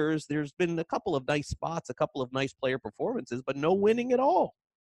 15 years, there's been a couple of nice spots, a couple of nice player performances, but no winning at all.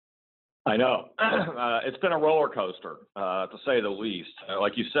 I know. It's been a roller coaster, to say the least.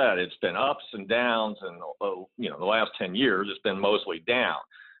 Like you said, it's been ups and downs, and the last 10 years, it's been mostly down.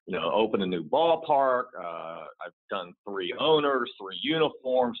 Open a new ballpark. I've done 3 owners, 3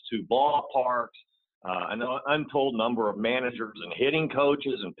 uniforms, 2 ballparks, an untold number of managers and hitting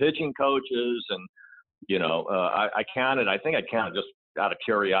coaches and pitching coaches, and I think I counted just out of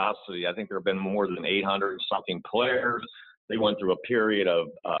curiosity. I think there have been more than 800 something players. They went through a period of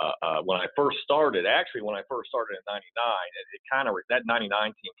when I first started. Actually, when I first started in '99, that '99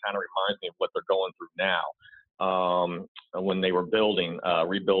 team kind of reminds me of what they're going through now. When they were rebuilding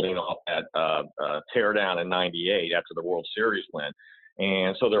off that teardown in '98 after the World Series win,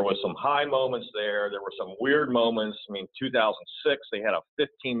 and so there was some high moments there. There were some weird moments. I mean, 2006 they had a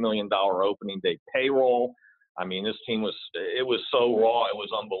 $15 million opening day payroll. I mean, this team was so raw, it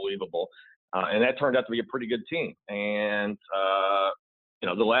was unbelievable. And that turned out to be a pretty good team. And,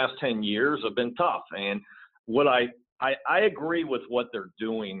 the last 10 years have been tough. And what I agree with what they're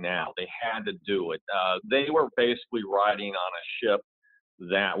doing now. They had to do it. They were basically riding on a ship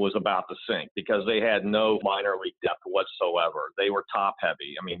that was about to sink because they had no minor league depth whatsoever. They were top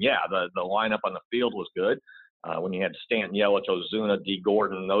heavy. I mean, yeah, the lineup on the field was good when you had Stanton, Yelich, Ozuna, D.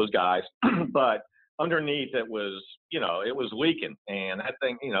 Gordon, those guys. But underneath it was, it was leaking. And that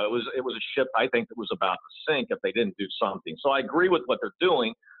thing, it was a ship, I think, that was about to sink if they didn't do something. So I agree with what they're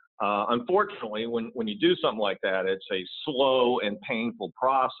doing. Unfortunately, when you do something like that, it's a slow and painful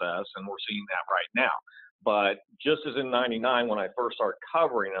process, and we're seeing that right now. But just as in '99, when I first started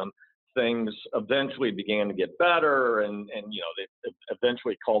covering them, things eventually began to get better, and they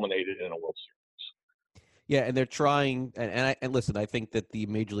eventually culminated in a World Series. Yeah, and they're trying. And listen, I think that the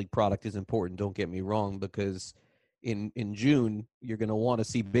Major League product is important. Don't get me wrong, because in June you're going to want to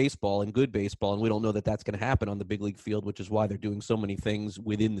see baseball and good baseball, and we don't know that that's going to happen on the big league field, which is why they're doing so many things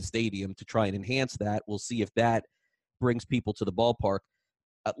within the stadium to try and enhance that. We'll see if that brings people to the ballpark.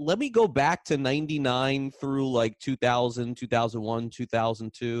 Let me go back to 99 through like 2000, 2001,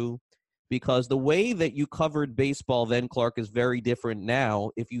 2002, because the way that you covered baseball then, Clark, is very different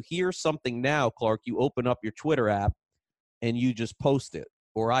now. If you hear something now, Clark, you open up your Twitter app and you just post it,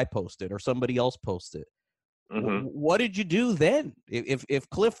 or I post it, or somebody else posts it. Mm-hmm. What did you do then? If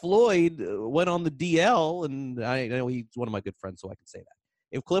Cliff Floyd went on the DL, and I know he's one of my good friends, so I can say that.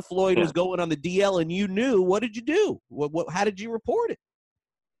 If Cliff Floyd was going on the DL and you knew, what did you do? How did you report it?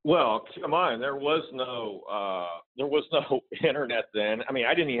 Well, come on, there was no internet then. I mean,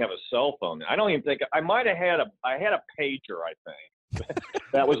 I didn't even have a cell phone. I don't even think I might have had I had a pager, I think.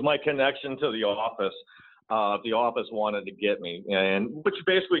 That was my connection to the office. The office wanted to get me, and what you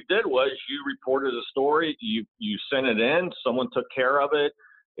basically did was you reported a story, you sent it in, someone took care of it,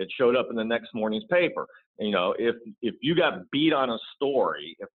 it showed up in the next morning's paper. And, if you got beat on a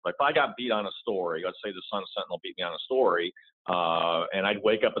story, if I got beat on a story, let's say the Sun Sentinel beat me on a story, and I'd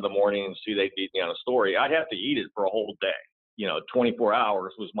wake up in the morning and see they beat me on a story, I'd have to eat it for a whole day. 24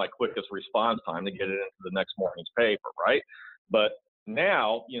 hours was my quickest response time to get it into the next morning's paper, right? But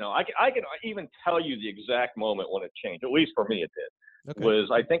now, I can even tell you the exact moment when it changed. At least for me, it did.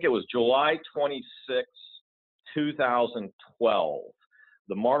 Okay. I think it was July 26, 2012.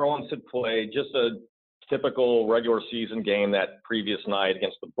 The Marlins had played just a typical regular season game that previous night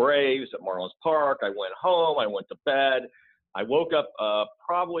against the Braves at Marlins Park. I went home. I went to bed. I woke up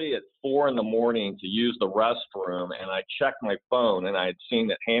probably at 4 a.m. to use the restroom, and I checked my phone, and I had seen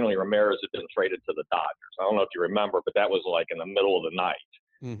that Hanley Ramirez had been traded to the Dodgers. I don't know if you remember, but that was like in the middle of the night,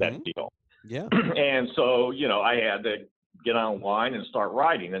 that deal. Yeah. And so, I had to get online and start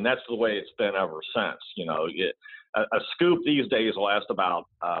writing, and that's the way it's been ever since. A scoop these days lasts about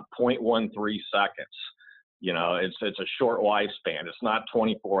 0.13 seconds. It's a short lifespan. It's not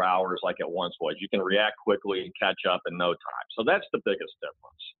 24 hours like it once was. You can react quickly and catch up in no time. So that's the biggest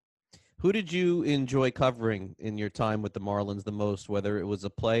difference. Who did you enjoy covering in your time with the Marlins the most, whether it was a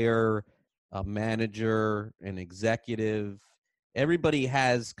player, a manager, an executive? Everybody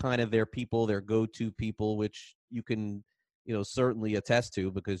has kind of their people, their go-to people, which you can, certainly attest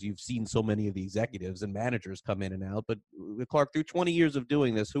to because you've seen so many of the executives and managers come in and out. But Clark, through 20 years of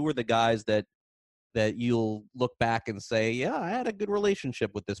doing this, who were the guys that you'll look back and say, yeah, I had a good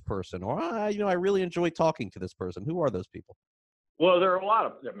relationship with this person, or I really enjoyed talking to this person? Who are those people? Well, there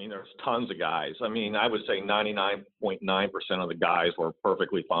are there's tons of guys. I would say 99.9% of the guys were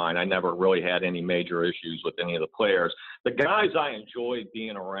perfectly fine. I never really had any major issues with any of the players. The guys I enjoyed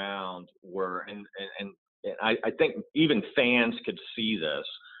being around were, and I think even fans could see this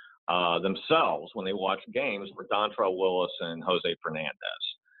themselves when they watch games, were Dontrelle Willis and Jose Fernandez.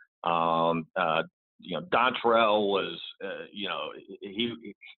 Dontrelle was,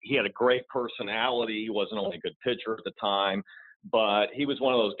 he had a great personality. He wasn't only a good pitcher at the time, but he was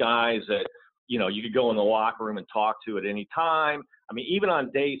one of those guys that, you could go in the locker room and talk to at any time. Even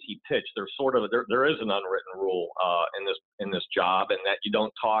on days he pitched, there is an unwritten rule in this job, and that you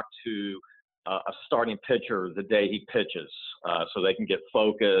don't talk to a starting pitcher the day he pitches, so they can get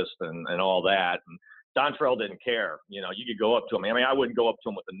focused and all that. And Dontrelle didn't care. You could go up to him. I wouldn't go up to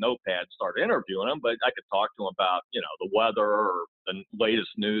him with a notepad and start interviewing him, but I could talk to him about, the weather or the latest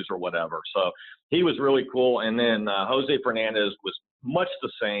news or whatever. So he was really cool. And then Jose Fernandez was much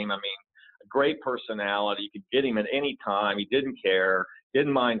the same. A great personality. You could get him at any time. He didn't care,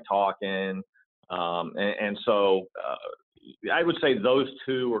 didn't mind talking. So I would say those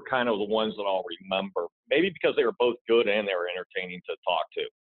two are kind of the ones that I'll remember, maybe because they were both good and they were entertaining to talk to.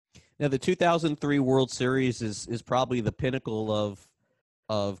 Now, the 2003 World Series is probably the pinnacle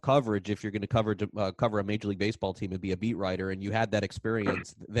of coverage if you're going to cover a Major League Baseball team and be a beat writer, and you had that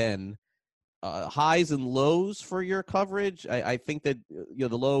experience then. Highs and lows for your coverage. I think that the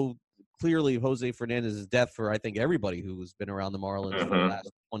low, clearly Jose Fernandez's death for I think everybody who's been around the Marlins for the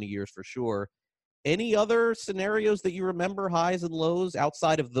last 20 years for sure. Any other scenarios that you remember, highs and lows,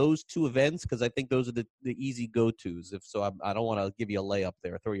 outside of those two events? Because I think those are the easy go-tos. If so, I don't want to give you a layup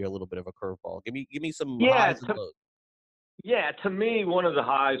there, throw you a little bit of a curveball. Give me some Yeah, highs and lows. to me, one of the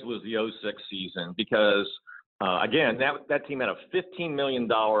highs was the '06 season because, again, that team had a $15 million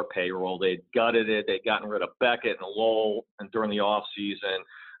payroll. They'd gutted it. They'd gotten rid of Beckett and Lowell and during the offseason.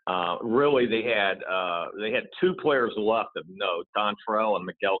 Really, they had two players left of note, Dontrell and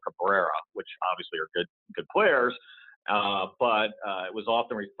Miguel Cabrera, which obviously are good players, but it was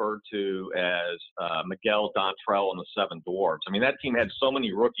often referred to as Miguel, Dontrell, and the Seven Dwarfs. I mean, that team had so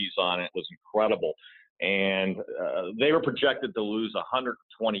many rookies on it; it was incredible. And they were projected to lose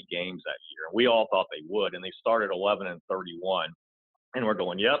 120 games that year. We all thought they would, and they started 11-31. And we're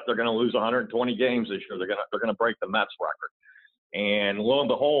going, yep, they're going to lose 120 games this year. They're going to break the Mets record. And lo and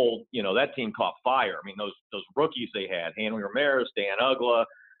behold, that team caught fire. I mean, those rookies they had, Hanley Ramirez, Dan Uggla,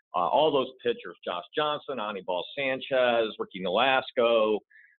 all those pitchers, Josh Johnson, Anibal Sanchez, Ricky Nolasco,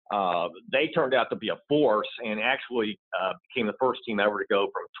 they turned out to be a force and actually became the first team ever to go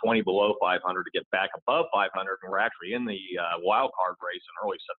from 20 below 500 to get back above 500. And we're actually in the wild card race in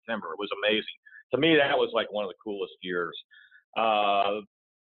early September. It was amazing. To me, that was like one of the coolest years.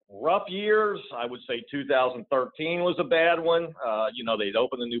 Rough years, I would say 2013 was a bad one. They'd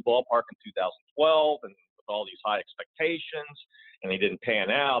opened the new ballpark in 2012 and with all these high expectations, and they didn't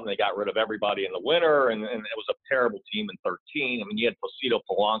pan out, and they got rid of everybody in the winter, and it was a terrible team in 13. I mean, you had Placido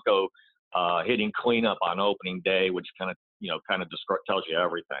Polanco hitting cleanup on opening day, which kind of tells you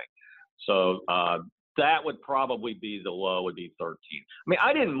everything. So that would probably be the low, would be 13. I mean,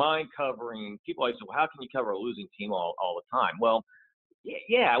 I didn't mind covering. People always say, well, how can you cover a losing team all the time? Well,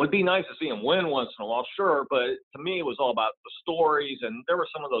 yeah, it would be nice to see them win once in a while, sure. But to me, it was all about the stories, and there were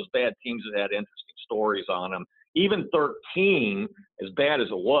some of those bad teams that had interesting stories on them. Even 13, as bad as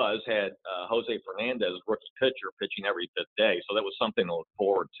it was, had Jose Fernandez, rookie pitcher, pitching every fifth day. So that was something to look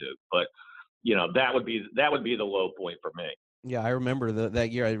forward to. But that would be the low point for me. Yeah, I remember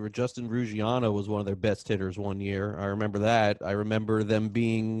that year. Justin Ruggiano was one of their best hitters one year. I remember that. I remember them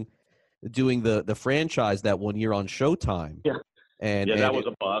doing the franchise that one year on Showtime. Yeah. And that was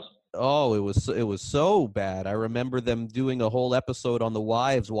a bust. Oh, it was so bad. I remember them doing a whole episode on the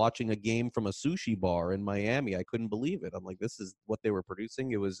wives watching a game from a sushi bar in Miami. I couldn't believe it. I'm like, this is what they were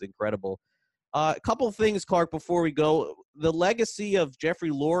producing. It was incredible. A couple of things, Clark, before we go. The legacy of Jeffrey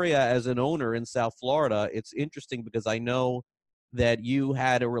Loria as an owner in South Florida, it's interesting because I know that you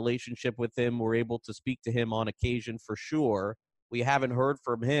had a relationship with him, were able to speak to him on occasion for sure. We haven't heard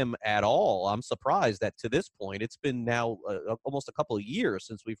from him at all. I'm surprised that to this point, it's been now almost a couple of years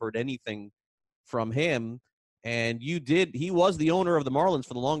since we've heard anything from him. And he was the owner of the Marlins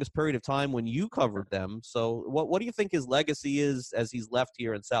for the longest period of time when you covered them. So what do you think his legacy is as he's left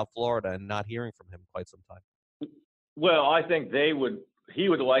here in South Florida and not hearing from him quite some time? Well, I think he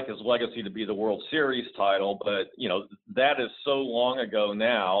would like his legacy to be the World Series title, but that is so long ago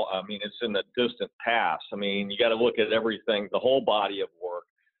now. I mean, it's in the distant past. I mean, you got to look at everything, the whole body of work,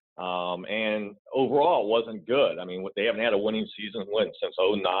 and overall it wasn't good. I mean, they haven't had a winning season since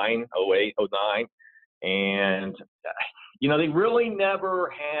 09, 08, 09, and they really never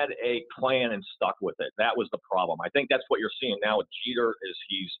had a plan and stuck with it. That was the problem. I think that's what you're seeing now with Jeter is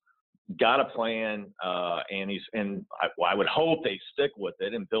he's got a plan, and I would hope they stick with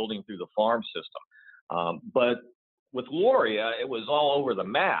it and building through the farm system. But with Loria, it was all over the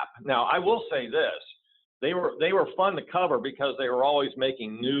map. Now, I will say this: they were fun to cover because they were always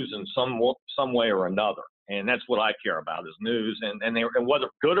making news in some way or another, and that's what I care about is news. And whether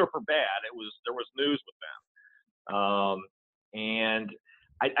good or for bad, there was news with them. And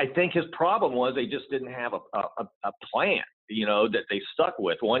I think his problem was they just didn't have a plan. That they stuck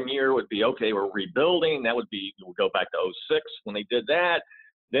with. 1 year would be, okay, we're rebuilding. That would be, we'll go back to 06 when they did that.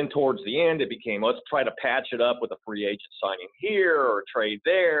 Then towards the end, it became, let's try to patch it up with a free agent signing here or a trade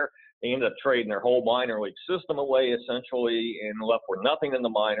there. They ended up trading their whole minor league system away, essentially, and left with nothing in the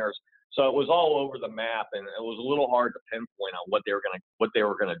minors. So it was all over the map, and it was a little hard to pinpoint on what they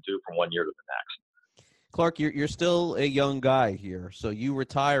were going to do from 1 year to the next. Clark, you're still a young guy here, so you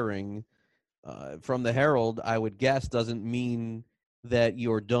retiring from the Herald, I would guess, doesn't mean that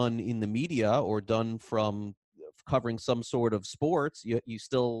you're done in the media or done from covering some sort of sports. You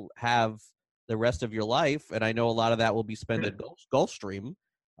still have the rest of your life, and I know a lot of that will be spent at Gulfstream.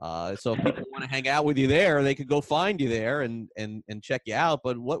 So if people want to hang out with you there, they could go find you there and check you out.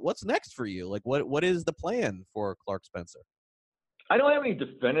 But what's next for you? Like, what is the plan for Clark Spencer? I don't have any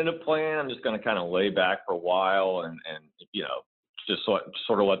definitive plan. I'm just going to kind of lay back for a while and just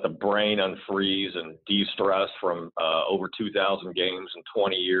sort of let the brain unfreeze and de-stress from over 2,000 games in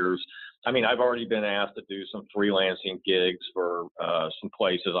 20 years. I mean, I've already been asked to do some freelancing gigs for some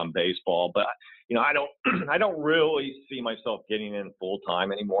places on baseball, but I don't really see myself getting in full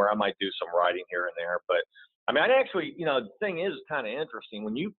time anymore. I might do some writing here and there, but I mean, the thing is kind of interesting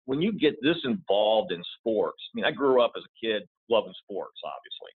when you get this involved in sports. I mean, I grew up as a kid loving sports,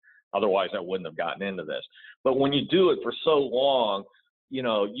 obviously. Otherwise, I wouldn't have gotten into this. But when you do it for so long,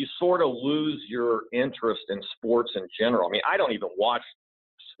 you sort of lose your interest in sports in general. I mean, I don't even watch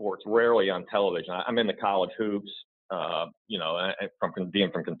sports rarely on television. I'm into college hoops, from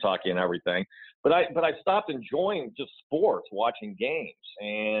being from Kentucky and everything. But I stopped enjoying just sports, watching games,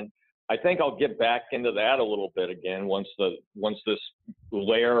 and I think I'll get back into that a little bit again once this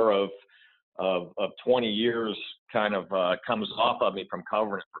layer of 20 years kind of comes off of me from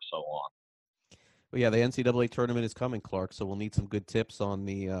covering it for so long. Well, yeah, the NCAA tournament is coming, Clark, so we'll need some good tips on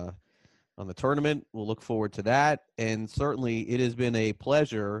the tournament. We'll look forward to that. And certainly it has been a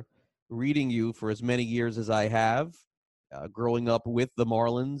pleasure reading you for as many years as I have, growing up with the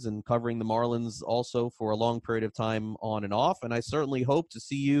Marlins and covering the Marlins also for a long period of time on and off. And I certainly hope to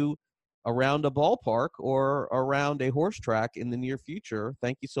see you around a ballpark or around a horse track in the near future.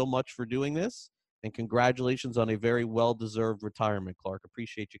 Thank you so much for doing this, and congratulations on a very well-deserved retirement, Clark.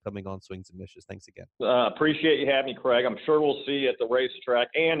 Appreciate you coming on Swings and Mishes. Thanks again. Appreciate you having me, Craig. I'm sure we'll see you at the racetrack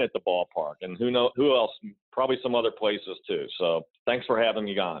and at the ballpark, and who else, probably some other places too. So thanks for having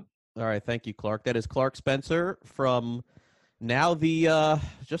me on. All right. Thank you, Clark. That is Clark Spencer from now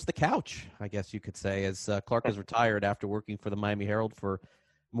just the couch, I guess you could say, as Clark is retired after working for the Miami Herald for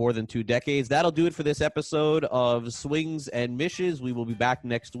more than 2 decades. That'll do it for this episode of Swings and Mishes. We will be back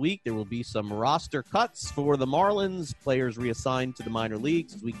next week. There will be some roster cuts for the Marlins, players reassigned to the minor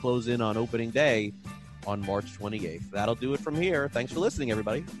leagues as we close in on opening day on March 28th. That'll do it from here. Thanks for listening,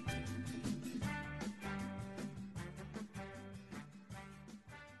 everybody.